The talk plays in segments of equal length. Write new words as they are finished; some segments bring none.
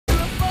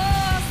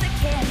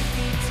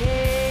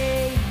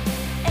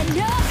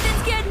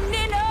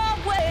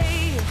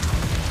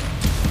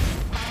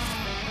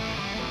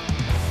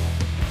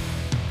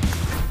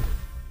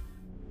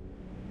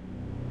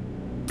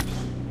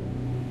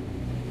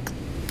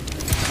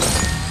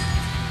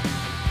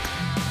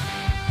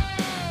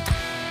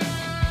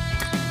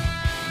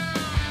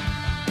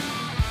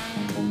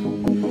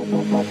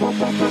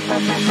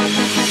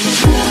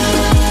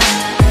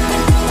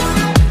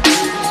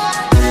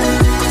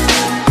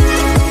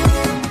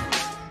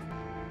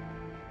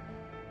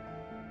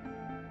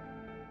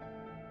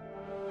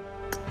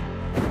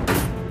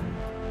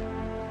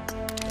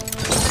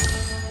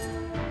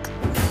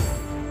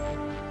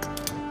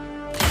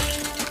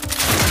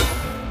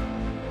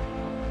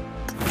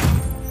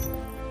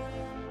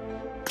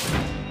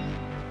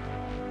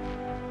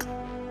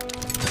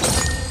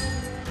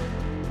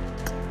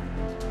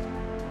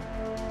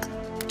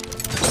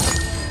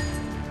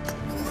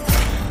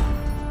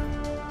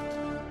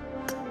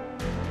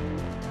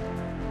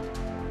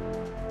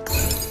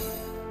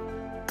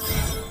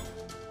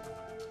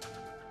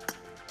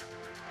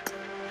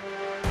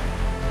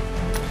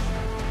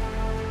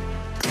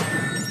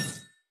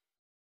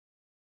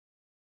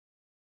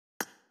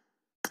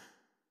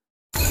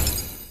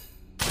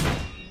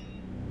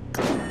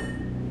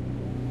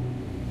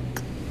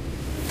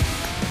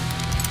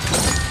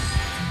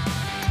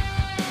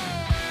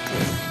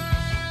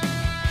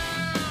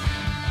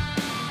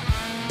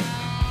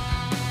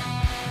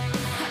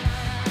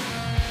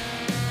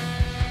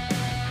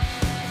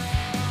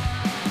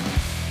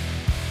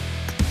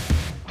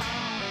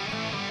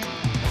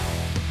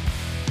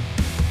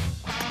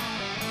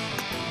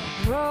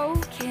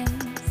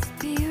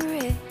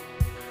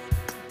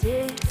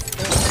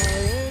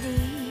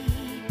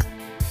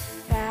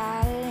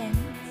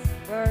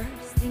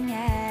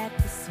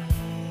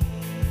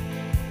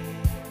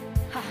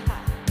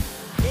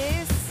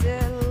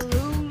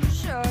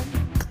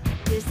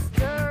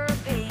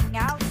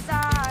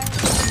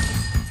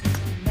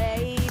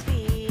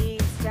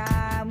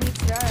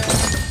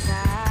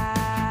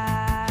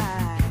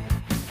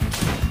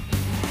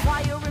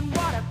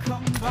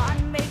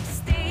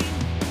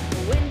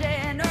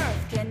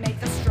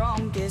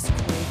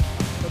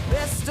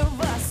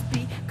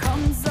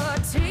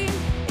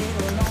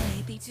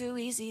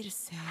easy to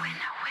say.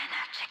 Winner,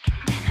 chicken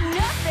dinner.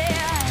 Nothing,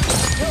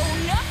 no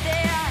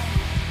nothing,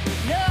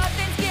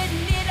 nothing's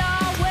getting in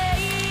our way.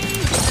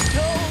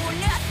 No,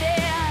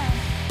 nothing,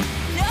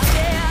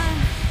 nothing,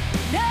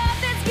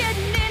 nothing's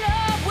getting in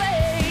our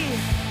way.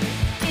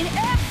 In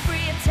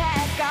every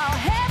attack, I'll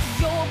have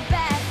your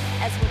back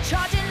as we're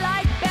charging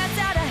like bats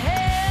out of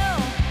hell.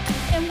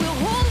 And we'll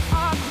hold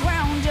our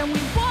ground and we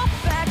won't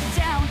back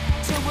down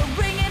till we're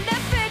ringing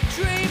that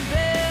victory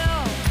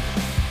bell.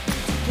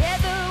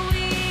 Together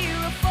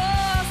we're a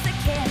force that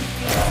can't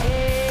be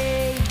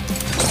tamed,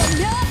 and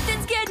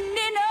nothing's getting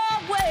in our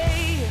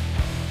way.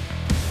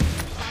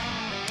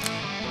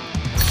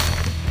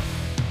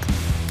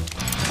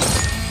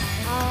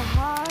 Our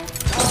hearts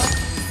are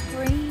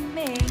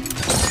screaming,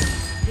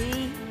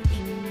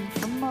 beating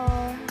for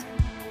more,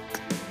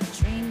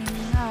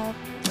 dreaming up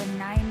what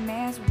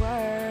nightmares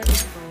were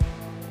before.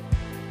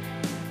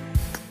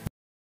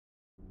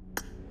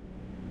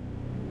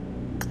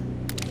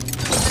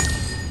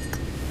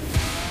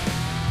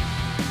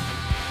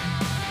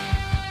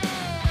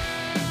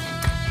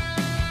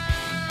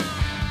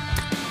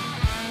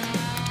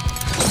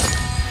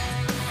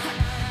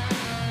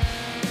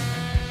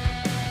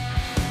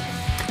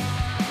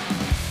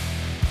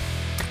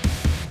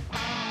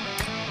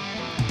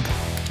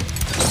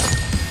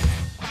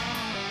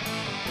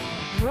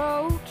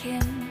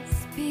 Broken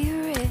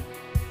spirit,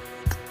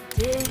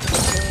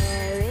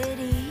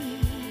 disparity,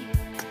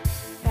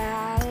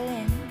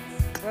 balance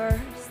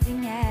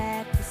bursting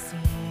at the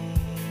seams.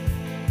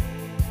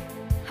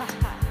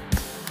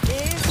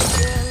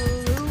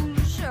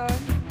 Disillusion,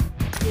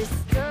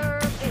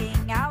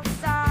 disturbing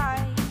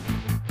outside.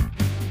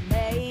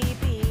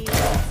 Maybe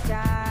it's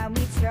time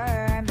we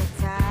turn the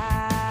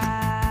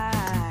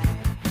tide.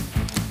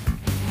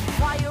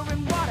 Fire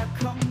and water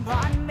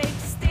combine, make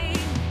steam.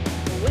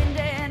 Wind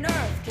and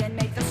earth can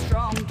make the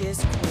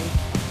strongest quake.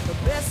 The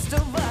best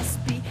of us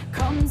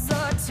becomes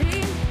a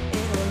team.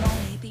 It'll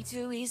only be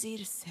too easy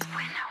to say.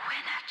 Winner,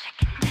 winner,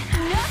 chicken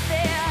dinner.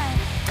 Nothing,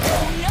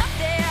 oh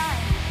nothing,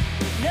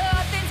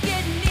 nothing's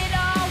getting in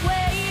our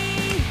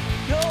way.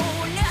 No,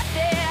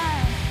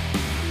 nothing,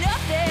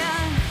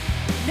 nothing,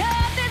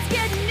 nothing's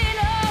getting in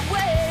our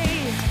way.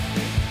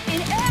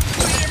 In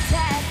every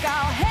attack,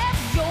 I'll have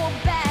your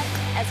back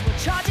as we're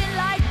charging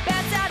like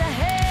bats out of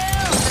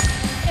hell.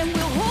 And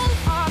we'll hold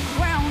our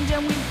ground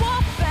and we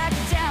won't back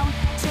down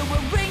till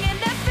we're ringing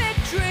that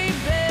victory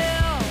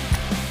bell.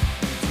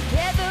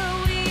 Together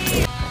we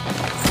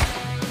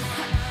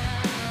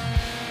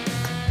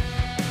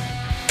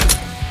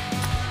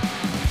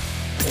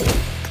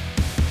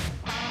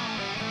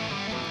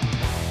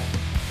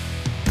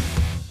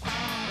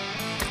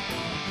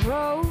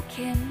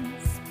broken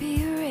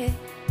spirit,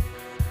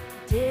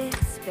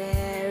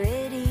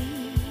 disparity,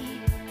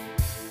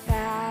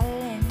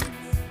 balance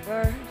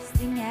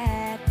bursting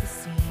at the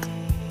seams.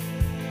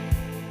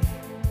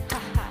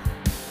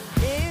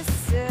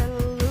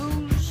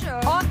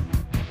 Disillusion,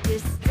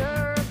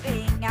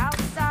 disturbing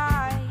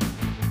outside.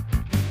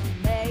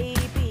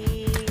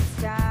 Maybe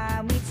it's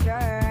time we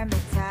turn the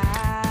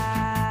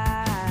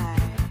tide.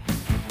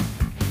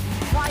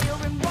 Fire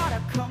and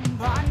water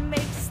combine,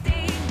 make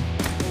steam.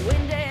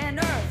 Wind and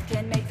earth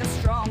can make the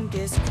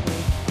strongest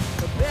quake.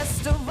 The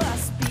best of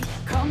us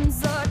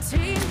becomes a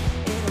team.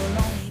 It'll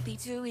only be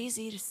too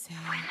easy to say.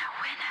 Winner,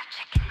 winner,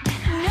 chicken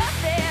dinner.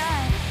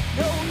 Nothing,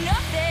 no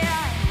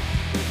nothing,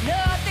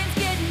 nothing's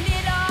getting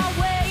in our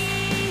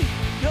way.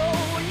 No,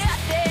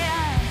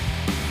 nothing,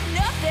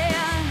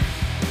 nothing,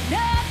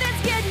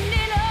 nothing's getting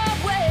in our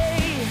way.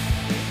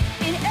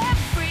 In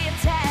every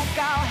attack,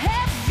 I'll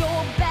have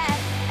your back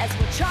as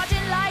we're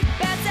charging like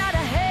bats out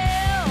of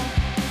hell.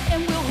 And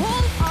we'll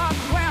hold our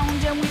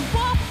ground and we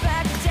won't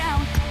back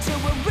down till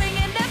we're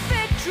ringing that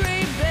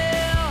victory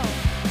bell.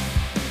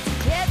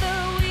 Together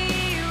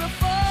we're a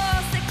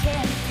force that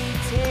can't be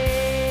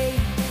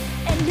tamed,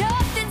 and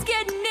nothing's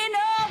getting in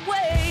our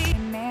way.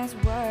 Man's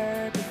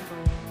word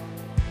before,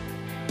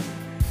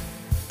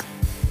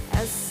 a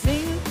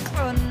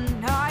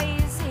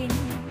synchronizing,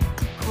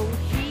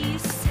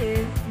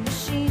 cohesive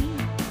machine.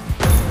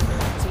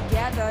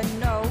 Together,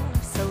 no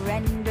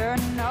surrender,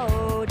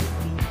 no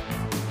defeat.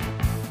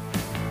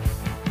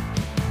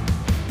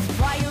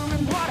 Fire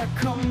and water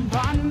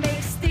combine,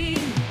 make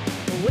steam.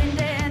 Wind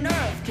and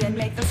earth can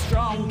make the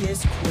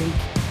strongest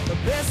quake. The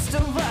best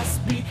of us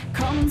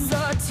becomes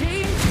a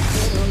team.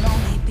 It'll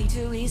only be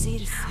too easy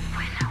to say.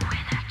 Winner,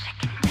 winner,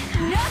 chicken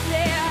dinner.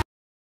 Nothing.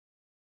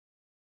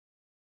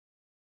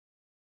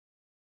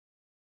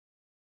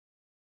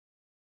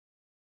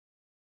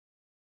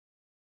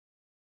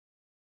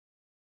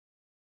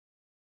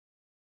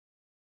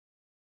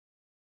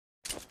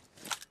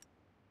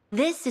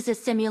 This is a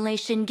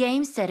simulation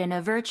game set in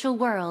a virtual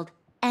world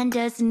and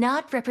does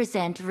not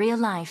represent real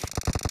life.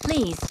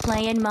 Please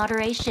play in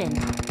moderation,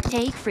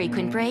 take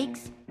frequent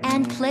breaks,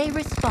 and play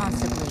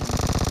responsibly.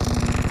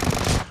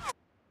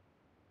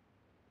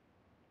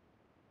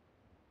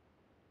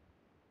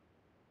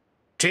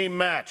 Team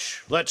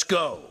match, let's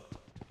go.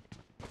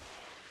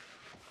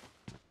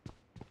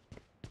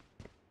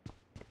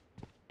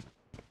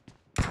 'Cause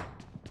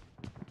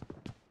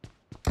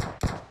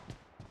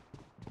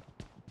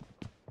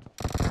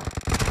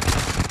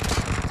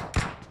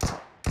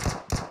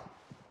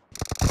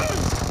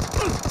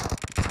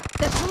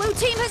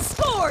team has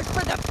scored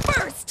for the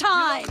first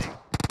time!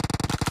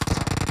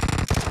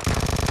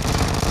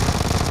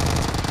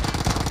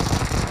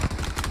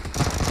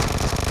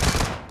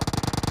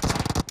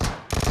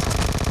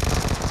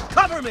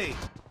 Cover me!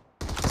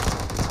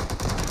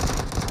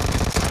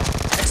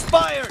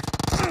 Expired!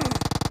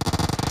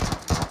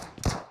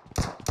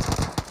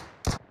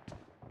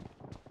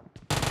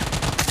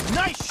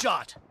 Nice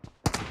shot!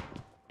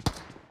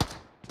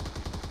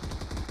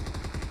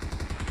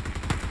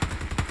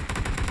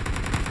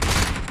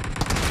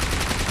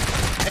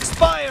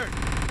 Expired!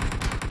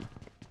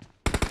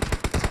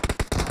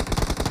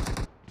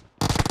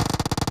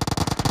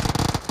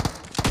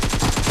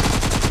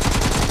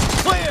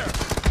 Clear!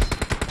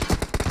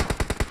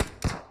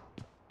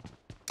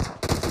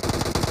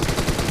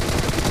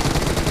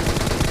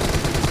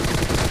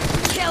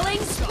 Killing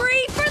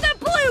spree for the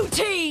blue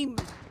team!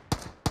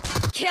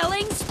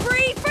 Killing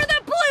spree for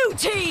the blue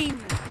team!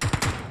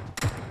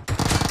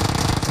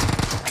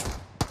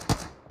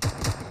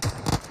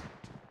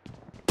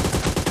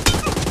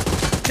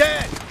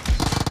 Dead!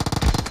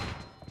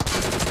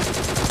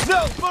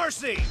 No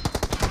mercy!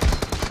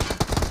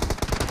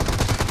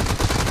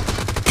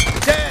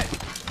 Dead!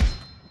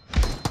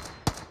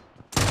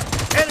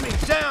 Enemy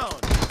down!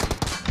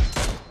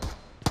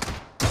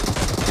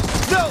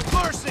 No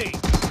mercy!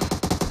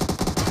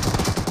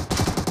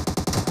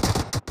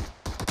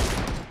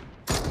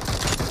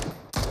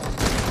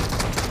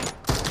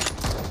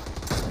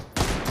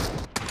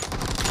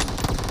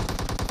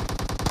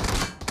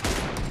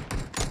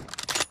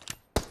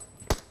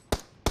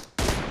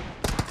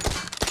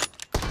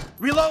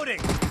 Reloading!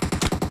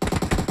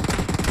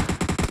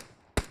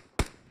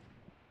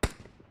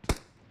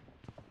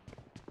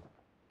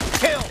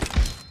 Kill!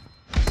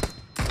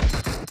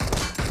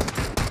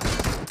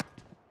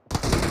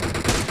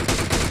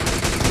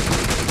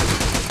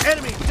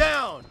 Enemy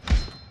down!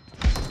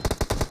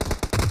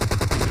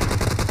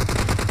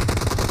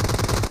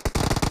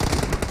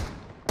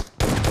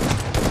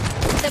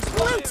 The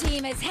blue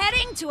team is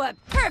heading to a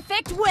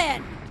perfect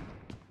win!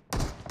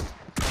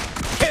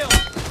 Kill!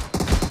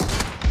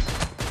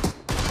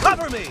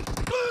 Cover me!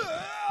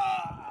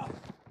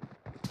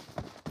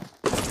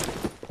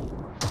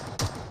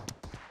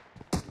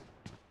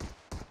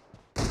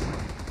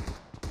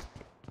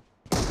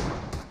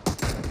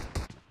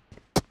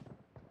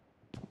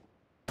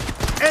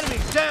 Enemy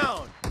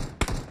down!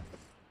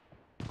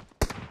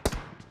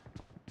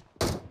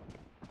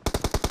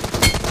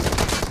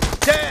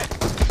 Dead!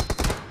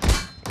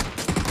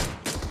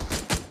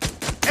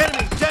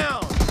 Enemy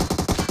down!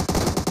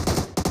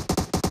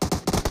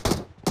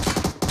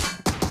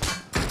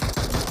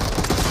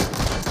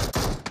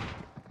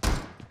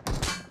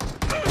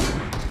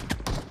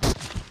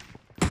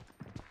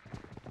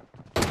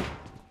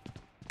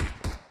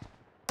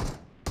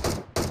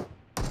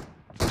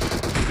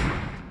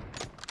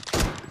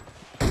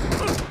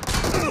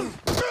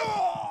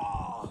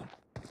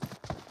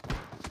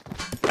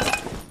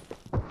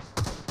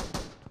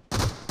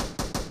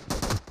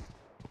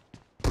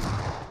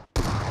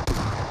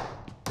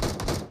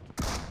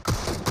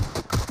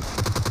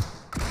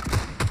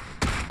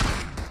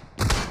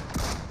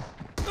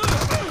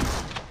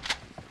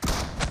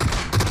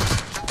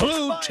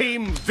 Blue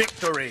team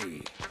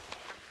victory!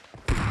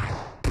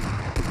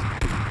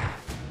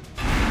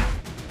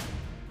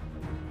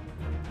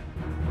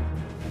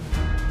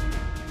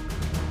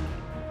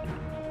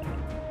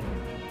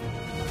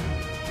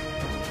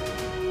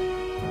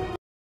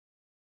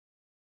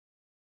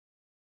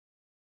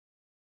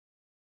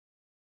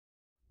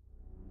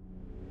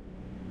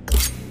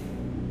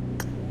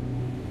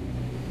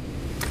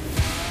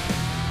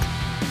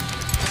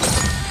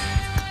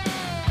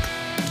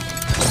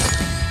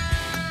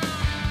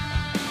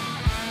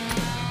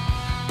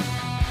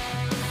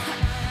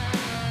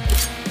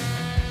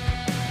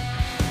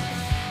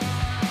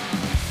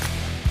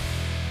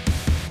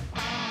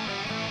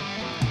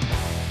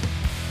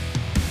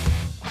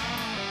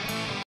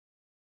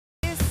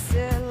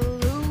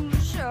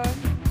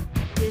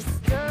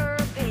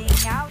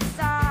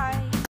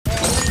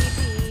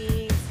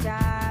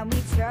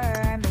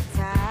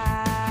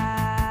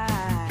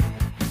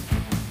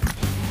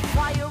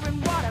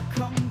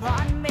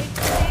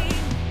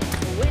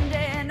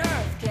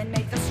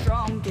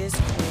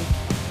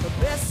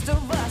 Best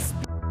of us.